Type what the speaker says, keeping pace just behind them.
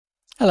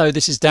Hello,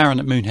 this is Darren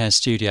at Moonhare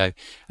Studio,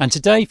 and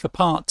today for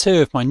part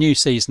 2 of my new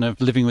season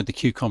of Living with the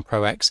Qcon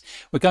Pro X,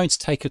 we're going to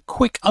take a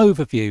quick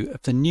overview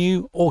of the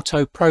new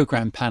auto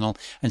program panel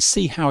and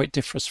see how it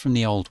differs from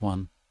the old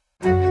one.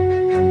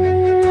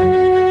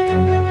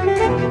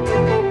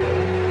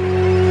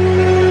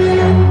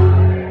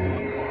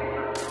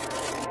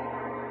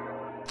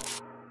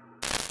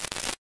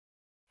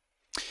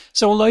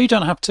 So although you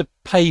don't have to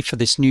pay for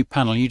this new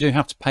panel, you do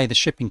have to pay the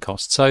shipping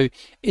cost. So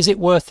is it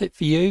worth it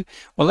for you?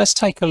 Well, let's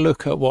take a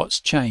look at what's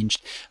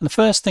changed. And the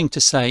first thing to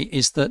say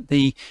is that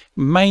the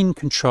main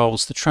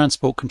controls, the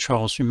transport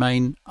controls,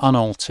 remain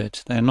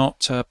unaltered. They're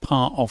not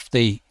part of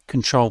the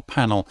control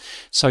panel.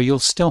 So you'll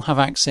still have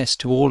access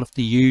to all of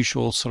the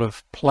usual sort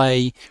of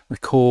play,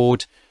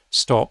 record,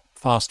 stop,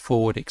 fast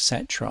forward,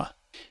 etc.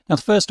 Now,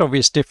 the first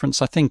obvious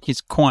difference, I think, is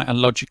quite a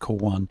logical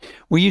one.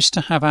 We used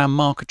to have our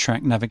marker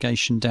track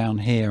navigation down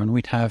here, and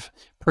we'd have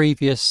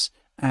previous,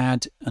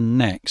 add, and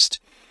next.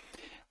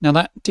 Now,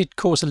 that did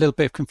cause a little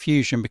bit of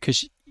confusion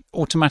because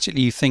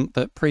automatically you think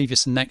that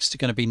previous and next are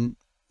going to be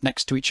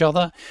next to each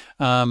other.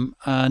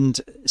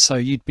 And so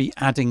you'd be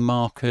adding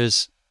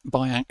markers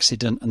by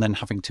accident and then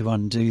having to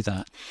undo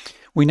that.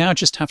 We now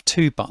just have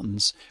two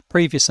buttons,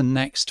 previous and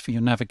next, for your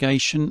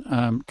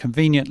navigation,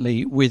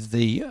 conveniently with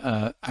the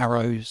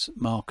arrows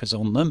markers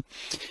on them.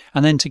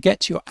 And then to get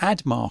to your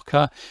add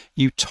marker,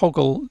 you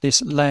toggle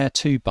this layer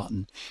 2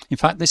 button. In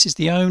fact, this is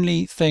the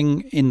only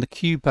thing in the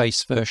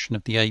Cubase version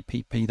of the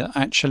APP that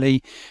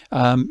actually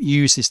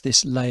uses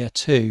this layer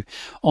 2.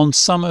 On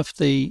some of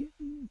the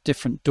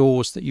different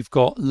doors that you've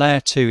got, layer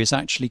 2 is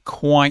actually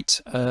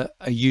quite a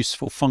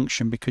useful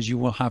function because you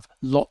will have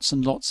lots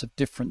and lots of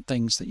different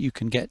things that you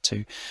can get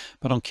to,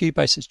 but on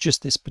Cubase it's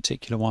just this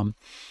particular one.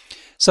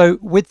 So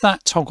with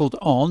that toggled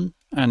on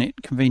and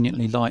it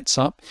conveniently lights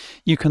up,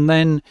 you can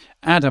then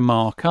add a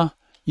marker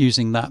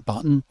using that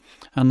button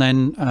and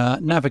then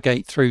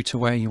navigate through to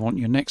where you want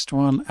your next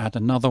one, add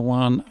another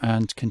one,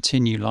 and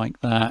continue like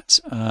that,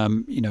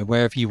 you know,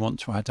 wherever you want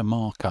to add a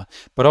marker.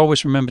 But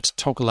always remember to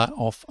toggle that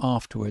off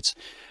afterwards.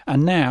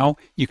 And now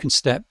you can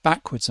step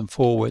backwards and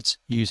forwards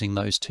using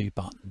those two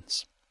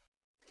buttons.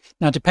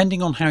 Now,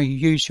 depending on how you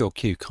use your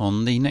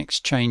Qcon, the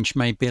next change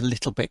may be a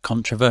little bit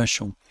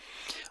controversial.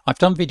 I've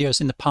done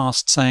videos in the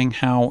past saying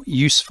how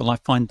useful I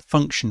find the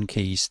function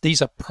keys.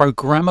 These are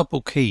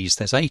programmable keys.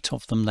 There's 8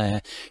 of them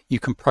there. You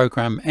can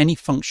program any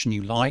function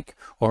you like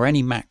or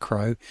any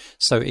macro,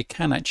 so it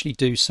can actually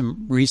do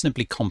some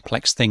reasonably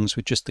complex things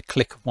with just the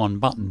click of one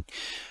button.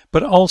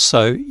 But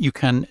also you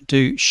can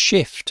do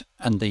shift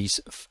and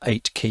these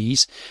 8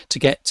 keys to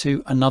get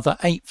to another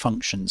 8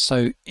 functions.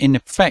 So in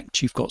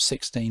effect, you've got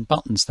 16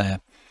 buttons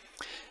there.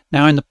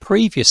 Now, in the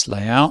previous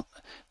layout,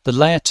 the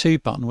layer 2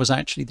 button was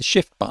actually the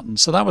shift button.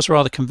 So that was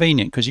rather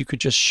convenient because you could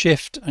just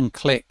shift and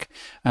click.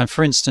 And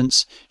for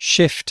instance,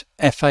 shift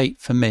F8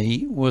 for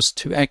me was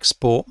to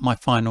export my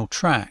final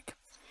track.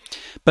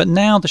 But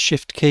now the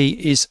shift key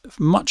is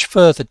much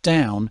further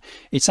down.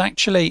 It's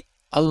actually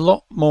a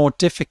lot more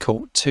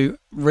difficult to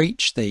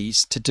reach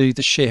these to do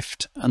the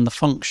shift and the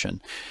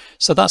function.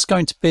 So that's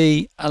going to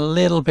be a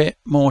little bit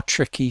more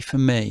tricky for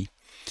me.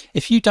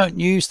 If you don't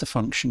use the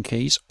function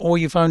keys, or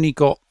you've only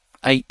got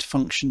 8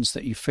 functions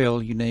that you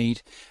feel you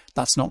need,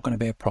 that's not going to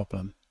be a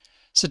problem.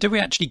 So do we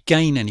actually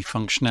gain any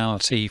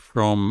functionality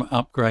from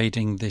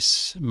upgrading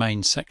this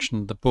main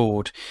section of the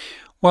board?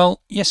 Well,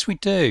 yes, we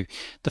do.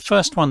 The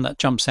first one that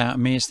jumps out at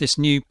me is this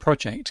new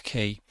project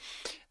key.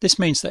 This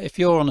means that if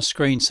you're on a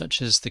screen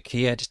such as the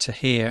key editor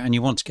here and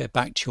you want to get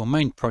back to your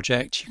main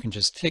project, you can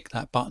just click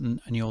that button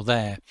and you're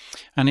there.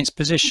 And it's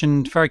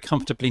positioned very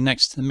comfortably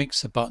next to the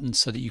mixer button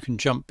so that you can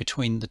jump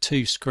between the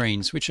 2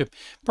 screens, which are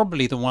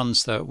probably the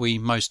ones that we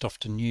most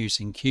often use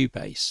in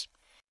Cubase.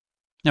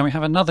 Now we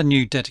have another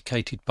new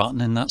dedicated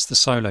button, and that's the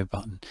solo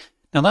button.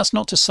 Now that's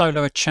not to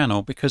solo a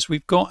channel because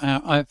we've got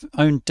our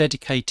own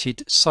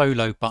dedicated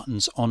solo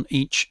buttons on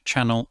each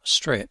channel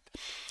strip.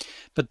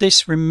 But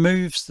this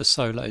removes the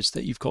solos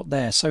that you've got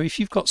there. So if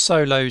you've got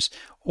solos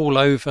all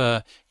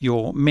over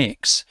your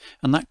mix,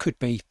 and that could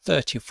be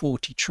 30 or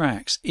 40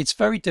 tracks, it's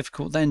very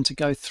difficult then to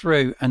go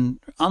through and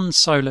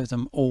unsolo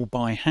them all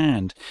by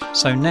hand.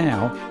 So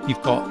now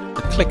you've got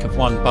the click of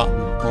one button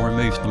will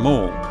remove them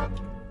all.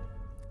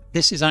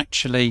 This is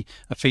actually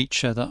a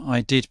feature that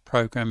I did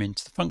program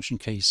into the function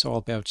keys, so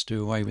I'll be able to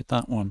do away with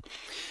that one.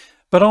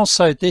 But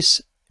also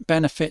this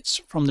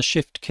benefits from the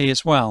shift key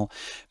as well,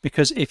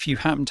 because if you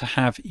happen to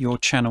have your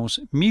channels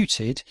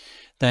muted,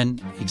 then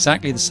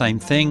exactly the same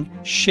thing,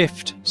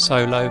 shift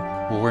solo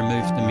will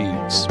remove the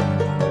mutes.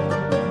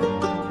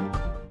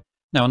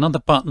 Now another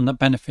button that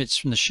benefits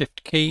from the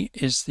shift key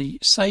is the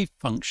save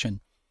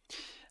function.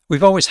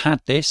 We've always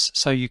had this,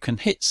 so you can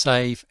hit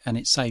save and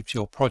it saves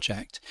your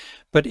project.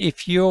 But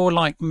if you're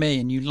like me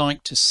and you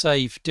like to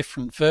save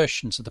different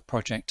versions of the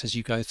project as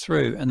you go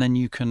through, and then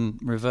you can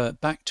revert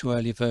back to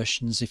earlier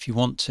versions if you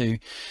want to,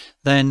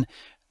 then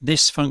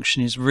this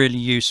function is really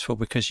useful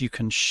because you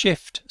can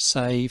shift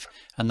save,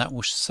 and that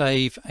will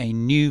save a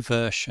new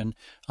version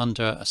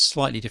under a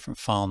slightly different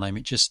file name.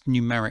 It just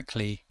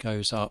numerically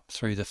goes up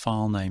through the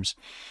file names.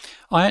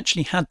 I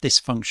actually had this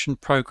function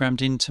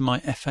programmed into my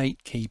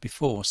F8 key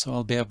before, so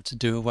I'll be able to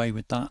do away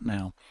with that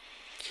now.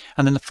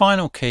 And then the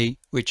final key,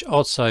 which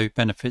also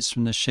benefits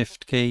from the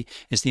shift key,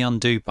 is the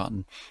undo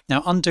button.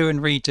 Now undo and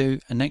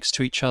redo are next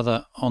to each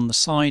other on the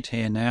side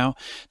here now.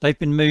 They've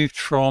been moved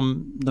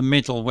from the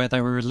middle where they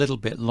were a little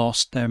bit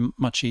lost. They're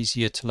much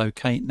easier to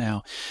locate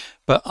now.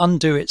 But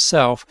undo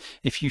itself,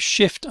 if you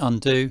shift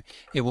undo,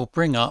 it will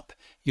bring up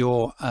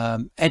your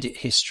edit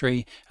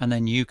history, and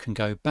then you can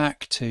go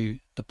back to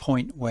the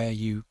point where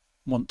you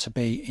want to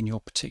be in your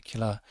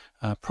particular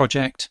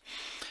project.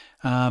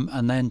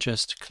 And then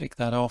just click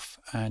that off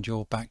and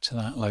you're back to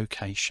that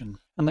location.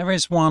 And there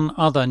is one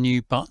other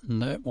new button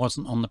that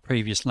wasn't on the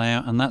previous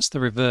layout, and that's the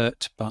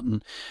revert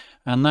button,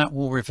 and that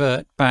will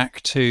revert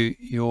back to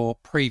your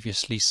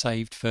previously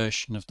saved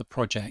version of the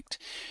project.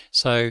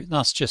 So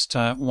that's just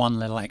one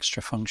little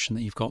extra function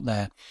that you've got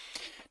there.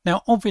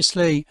 Now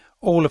obviously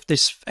all of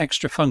this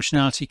extra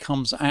functionality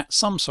comes at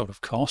some sort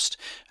of cost,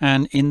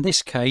 and in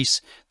this case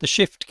the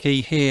shift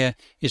key here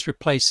is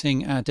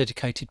replacing our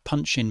dedicated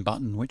punch in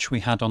button which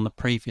we had on the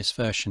previous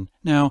version.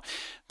 Now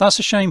that's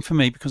a shame for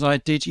me because I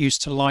did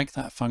used to like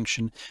that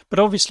function, but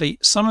obviously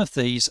some of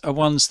these are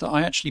ones that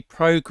I actually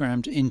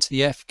programmed into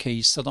the F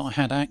keys so that I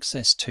had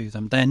access to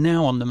them. They're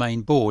now on the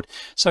main board,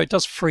 so it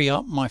does free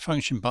up my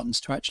function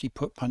buttons to actually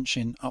put punch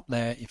in up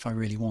there if I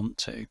really want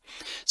to.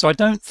 So I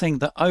don't think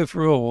that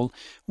overall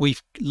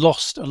we've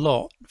lost a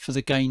lot for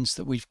the gains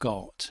that we've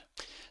got.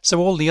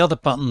 So all the other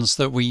buttons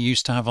that we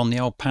used to have on the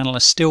old panel are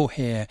still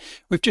here.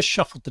 We've just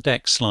shuffled the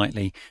deck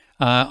slightly.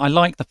 I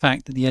like the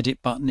fact that the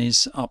edit button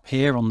is up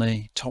here on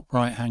the top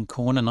right hand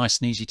corner, nice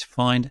and easy to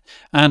find,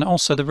 and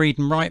also the read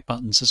and write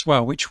buttons as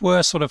well, which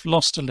were sort of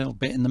lost a little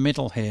bit in the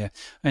middle here.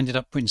 I ended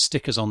up putting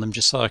stickers on them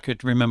just so I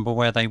could remember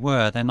where they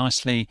were. They're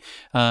nicely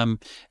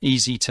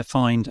easy to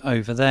find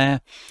over there,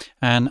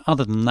 and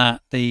other than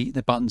that the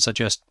buttons are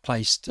just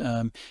placed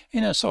in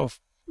a sort of,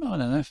 I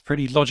don't know,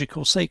 pretty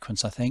logical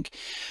sequence, I think.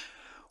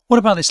 What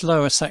about this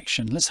lower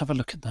section? Let's have a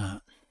look at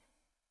that.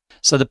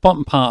 So the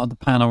bottom part of the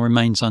panel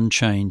remains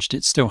unchanged.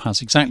 It still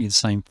has exactly the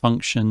same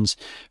functions.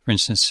 For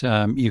instance,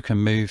 you can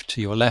move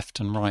to your left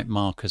and right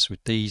markers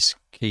with these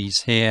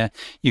keys here.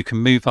 You can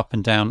move up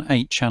and down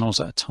 8 channels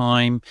at a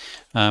time,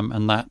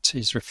 and that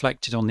is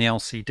reflected on the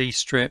LCD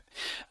strip,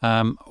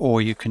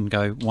 or you can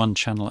go 1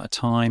 channel at a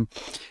time.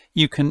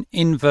 You can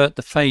invert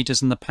the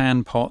faders and the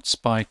pan pots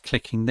by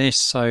clicking this,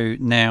 so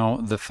now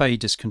the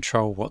faders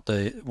control what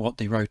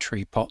the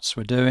rotary pots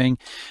were doing,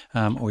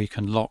 or you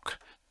can lock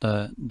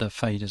the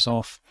faders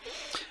off.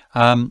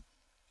 And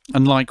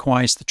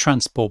likewise the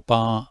transport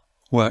bar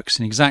works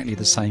in exactly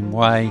the same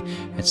way.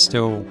 It's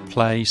still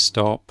play,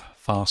 stop,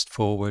 fast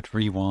forward,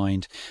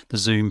 rewind. The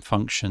zoom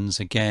functions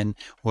again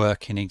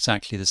work in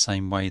exactly the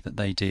same way that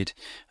they did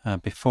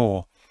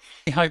before.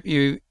 I hope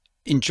you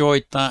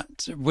enjoyed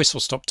that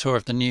whistle stop tour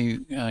of the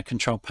new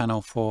control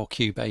panel for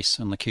Cubase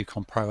and the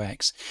Qcon Pro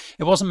X.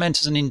 It wasn't meant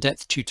as an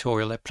in-depth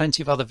tutorial. There are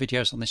plenty of other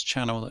videos on this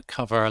channel that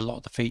cover a lot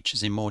of the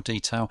features in more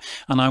detail,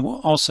 and I will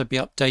also be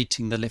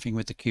updating the Living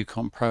with the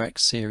Qcon Pro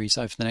X series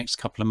over the next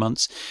couple of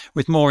months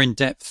with more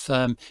in-depth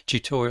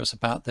tutorials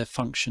about the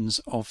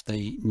functions of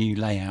the new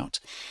layout.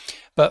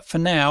 But for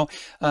now,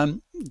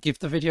 give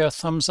the video a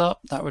thumbs up.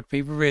 That would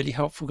be really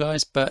helpful,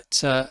 guys.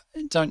 But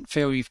don't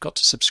feel you've got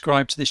to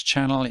subscribe to this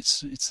channel.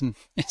 It's an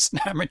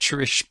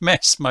amateurish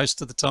mess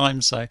most of the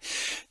time. So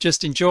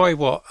just enjoy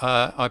what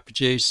I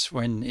produce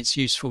when it's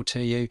useful to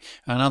you.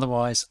 And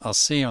otherwise, I'll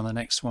see you on the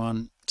next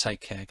one.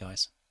 Take care,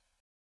 guys.